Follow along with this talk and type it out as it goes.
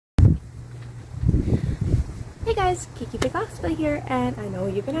Hey guys, Kiki the Cosplay here, and I know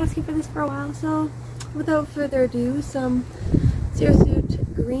you've been asking for this for a while, so without further ado, some Zero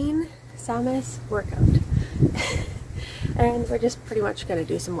Suit Green Samus workout. And we're just pretty much gonna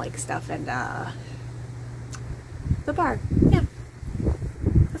do some leg stuff and the bar. Yeah.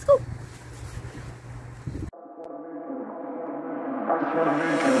 Let's go.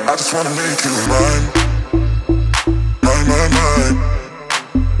 I just wanna make you mine. Mine, mine, mine.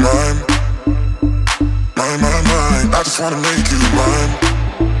 Mine. Mine, mine, mine. I just wanna make you mine.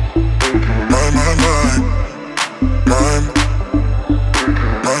 Mine, mine, mine. Mine.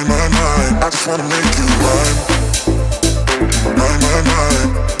 Mine, mine, mine. I just wanna make you mine. Mine, mine, mine.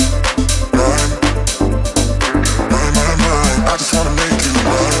 Mine. Mine, mine, mine. I just wanna make you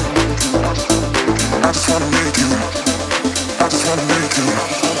mine. I just wanna make you. I just wanna make you.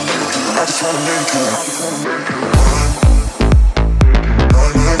 I just wanna make you. Mine.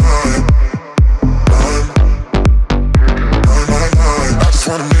 Mine, mine, mine. Mine. Mine, mine, mine. I just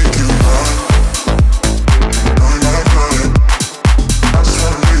wanna make you mine. Mine, mine, mine. I just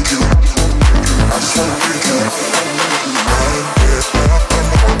wanna make you. I just wanna make you. Mine, yeah, mine,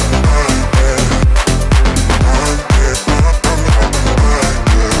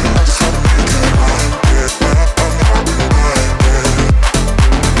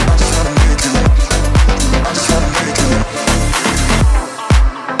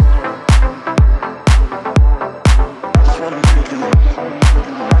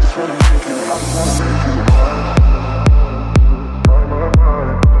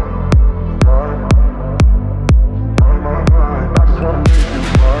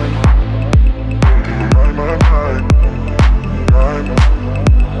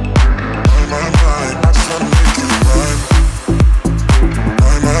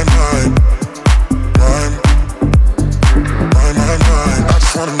 Mine, yeah, mine, yeah. I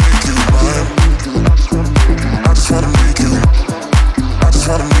just wanna make you mine,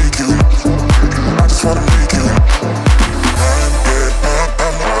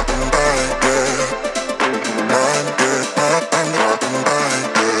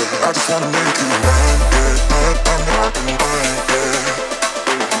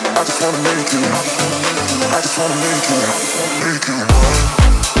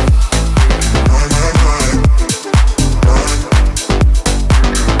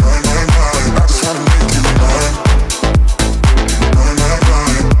 mine, yeah.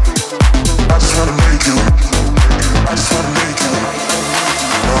 I just wanna make you. I just wanna make you.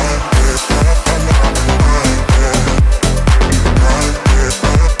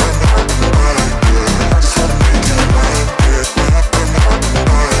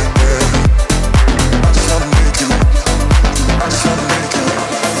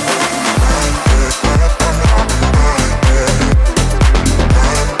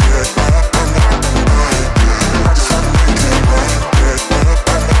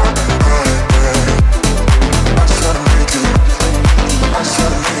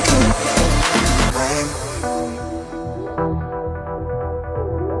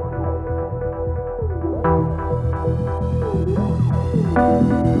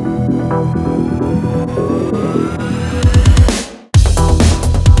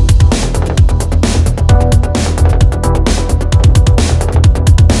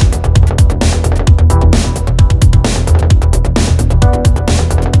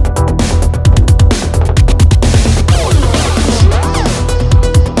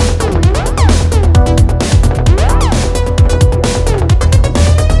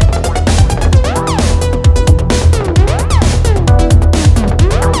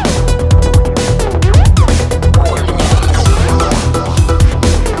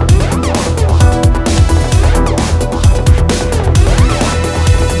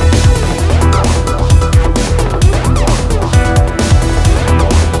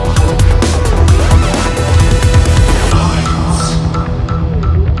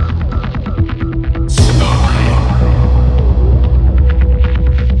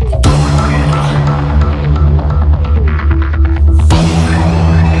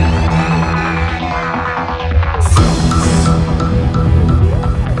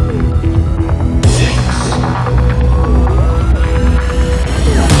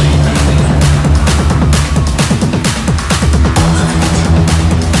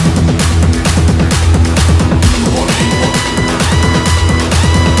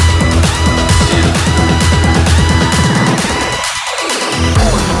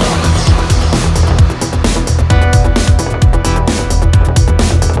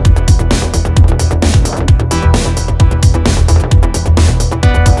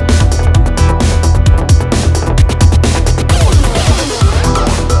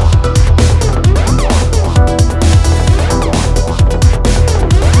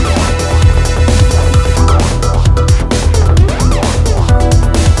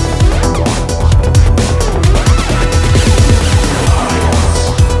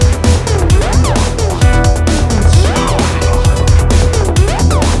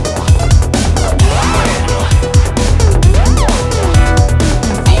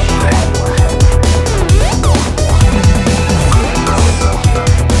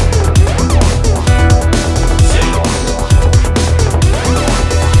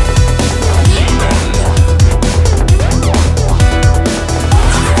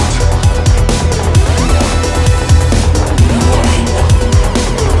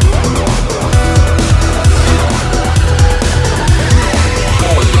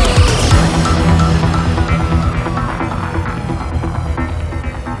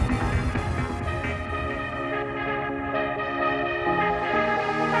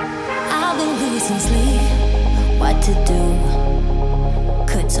 and sleep. What to do?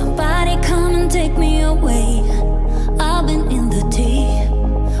 Could somebody come and take me away? I've been in the deep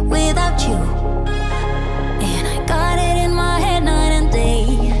without you, and I got it in my head night and day.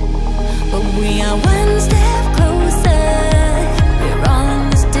 But we are one step closer. We're all in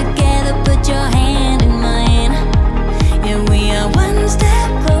this together. Put your hand in mine. Yeah, we are one step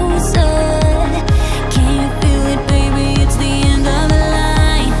closer. Can you feel it, baby? It's the end of the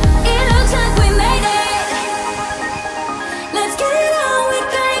line. It looks like we made it. Let's get it on. We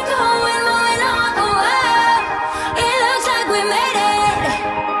got it going, moving on. Oh, oh. It looks like we made it.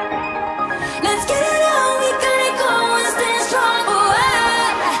 Let's get it on. We got it going, stay strong. Oh, oh.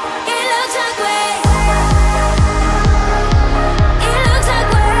 It looks like we. It looks like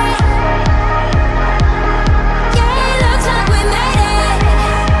we. Yeah, it looks like we made it.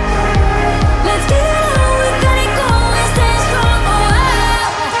 Let's get it on. We got it going, stay strong. Oh, oh.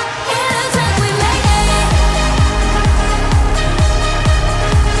 It looks like we made it.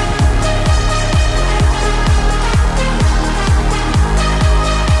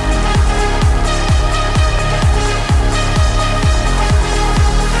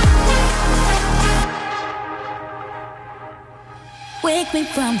 Wake me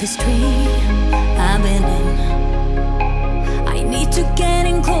from this dream I've been in. I need to get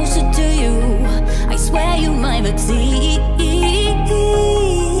in closer to you. I swear you might succeed.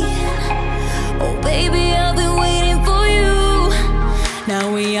 Oh baby, I've been waiting for you.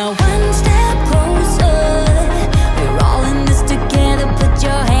 Now we are one step closer. We're all in this together. Put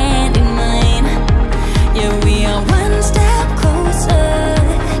your hand in mine. Yeah, we are one step closer.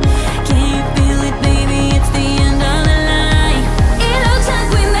 Can you feel it, baby? It's the end of the line. It looks like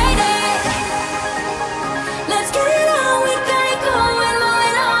we made it. Let's get it on. We got it going,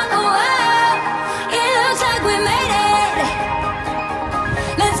 moving on. Oh, oh. It looks like we made it.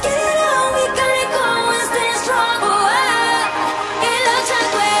 Let's get it on. We got it going, stay strong. Oh, oh. It looks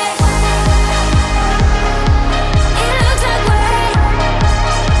like we. It looks like we.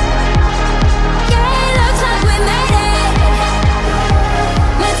 Yeah, it looks like we made it.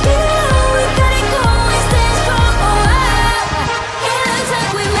 Let's get it on. We got it going, stay strong. Oh, oh. It looks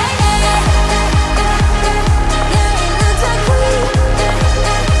like we made it. Yeah, it looks like we.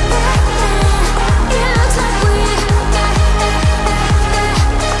 It looks like we.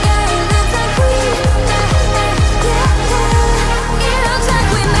 Yeah, it looks like we. It looks like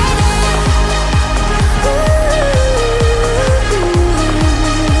we made it.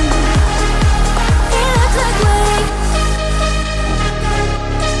 It looks like we.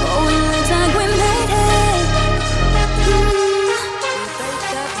 Oh, it looks like we made it. Break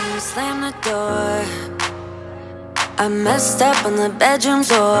up and slam the door. I messed up on the bedroom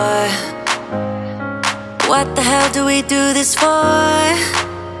floor. What the hell do we do this for?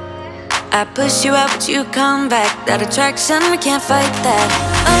 I push you out, but you come back. That attraction, we can't fight that.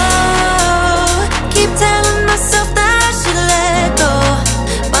 Oh, keep telling myself that I should let go,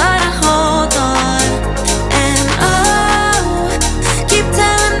 but I hold on. And oh, keep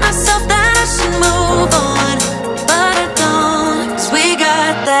telling myself that I should move on, but I don't. 'Cause we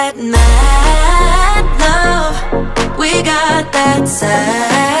got that mad love. We got that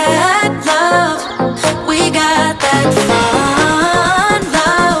sad love. We got that fun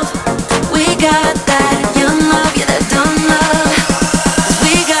love. We got that young love, yeah, that dumb love. 'Cause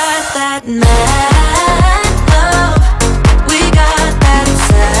we got that mad love. We got that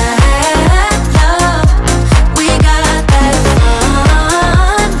sad love. We got that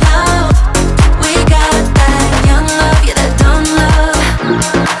fun love. We got that young love, yeah, that dumb love.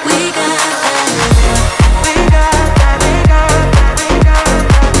 We got that. We got that. We got that. We got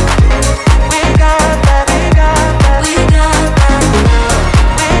that. We got that. We got that. We got that.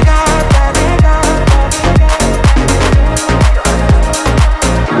 We got that. We got that.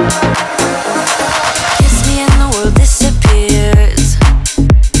 Kiss me and the world disappears.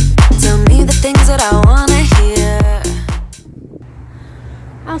 Tell me the things that I wanna hear.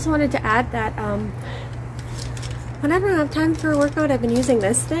 I also wanted to add that whenever I have time for a workout, I've been using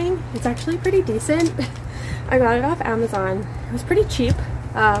this thing. It's actually pretty decent. I got it off Amazon. It was pretty cheap,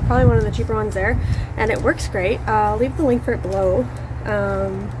 probably one of the cheaper ones there, and it works great. I'll leave the link for it below.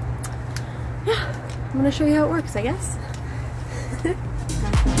 Yeah, I'm gonna show you how it works, I guess.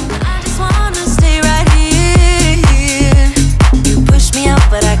 I just wanna stay right here. You push me out,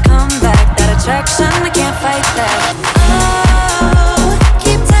 but I come back. That attraction, I can't fight that. Oh,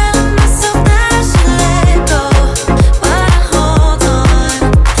 keep telling myself that I should let go, but I hold on.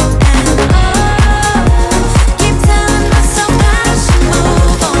 And oh, keep telling myself that I should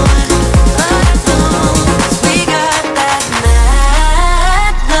move on, but I don't. 'Cause we got that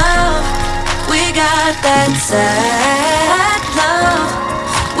mad love. We that sad love.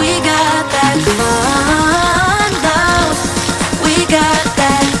 We got that fun love. We got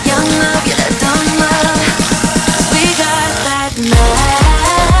that young love, yeah, that dumb love. 'Cause we got that mad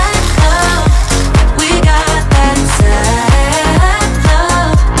love. We got that sad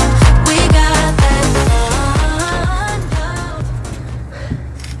love. We got that fun love.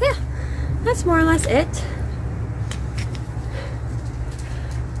 Yeah, that's more or less it.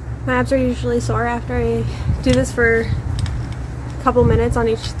 My abs are usually sore after I do this for a couple minutes on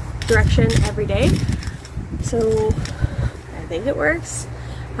each direction every day, so I think it works.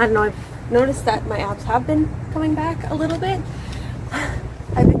 I don't know, I've noticed that my abs have been coming back a little bit.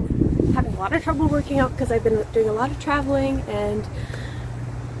 I've been having a lot of trouble working out because I've been doing a lot of traveling and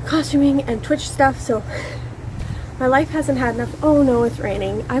costuming and Twitch stuff, so my life hasn't had enough. Oh no, it's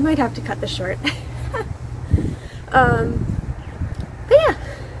raining. I might have to cut this short. But yeah,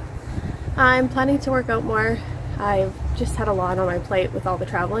 I'm planning to work out more. I've just had a lot on my plate with all the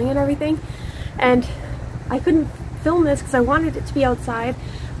traveling and everything, and I couldn't film this because I wanted it to be outside,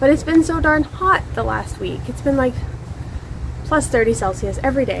 but it's been so darn hot the last week. It's been like plus 30 Celsius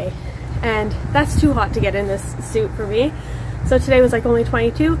every day, and that's too hot to get in this suit for me. So today was like only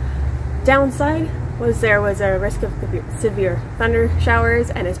 22. Downside was there was a risk of severe thunder showers,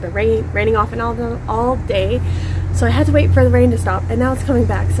 and it's been raining off and on all day. So I had to wait for the rain to stop, and now it's coming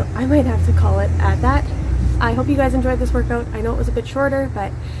back, so I might have to call it at that. I hope you guys enjoyed this workout. I know it was a bit shorter,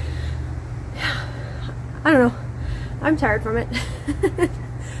 but I don't know. I'm tired from it.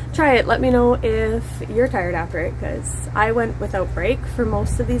 Try it. Let me know if you're tired after it, because I went without break for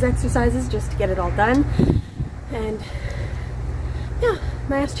most of these exercises just to get it all done. And yeah,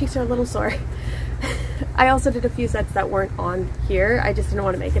 my ass cheeks are a little sore. I also did a few sets that weren't on here. I just didn't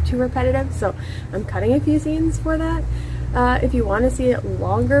want to make it too repetitive, so I'm cutting a few scenes for that. If you want to see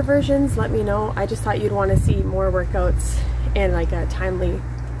longer versions, let me know. I just thought you'd want to see more workouts in like a timely,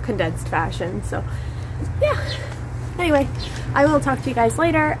 condensed fashion. So yeah, anyway, I will talk to you guys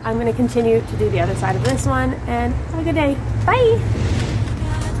later. I'm going to continue to do the other side of this one, and have a good day. Bye!